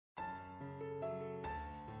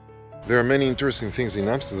There are many interesting things in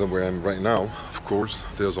Amsterdam where I'm right now. Of course,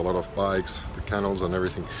 there's a lot of bikes, the canals and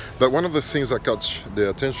everything. But one of the things that catch the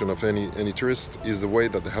attention of any tourist is the way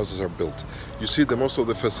that the houses are built. You see that most of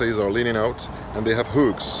the facades are leaning out and they have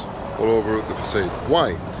hooks all over the facade.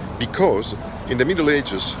 Why? Because in the Middle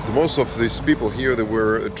Ages, most of these people here, they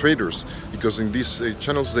were traders, because in these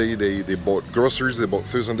channels they bought groceries, they bought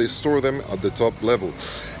things, and they store them at the top level.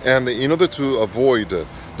 And in order to avoid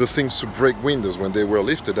the things to break windows when they were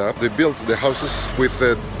lifted up, they built the houses with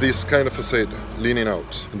this kind of facade leaning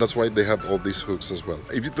out. And that's why they have all these hooks as well.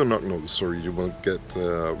 If you do not know the story, you will get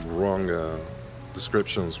wrong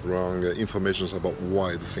descriptions, wrong informations about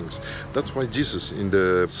why the things. That's why Jesus in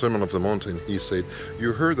the Sermon of the Mountain, he said,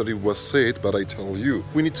 "You heard that it was said, but I tell you."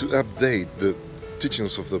 We need to update the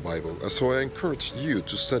teachings of the Bible. So I encourage you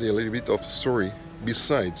to study a little bit of story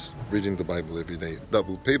besides reading the Bible every day. That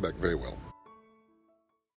will pay back very well.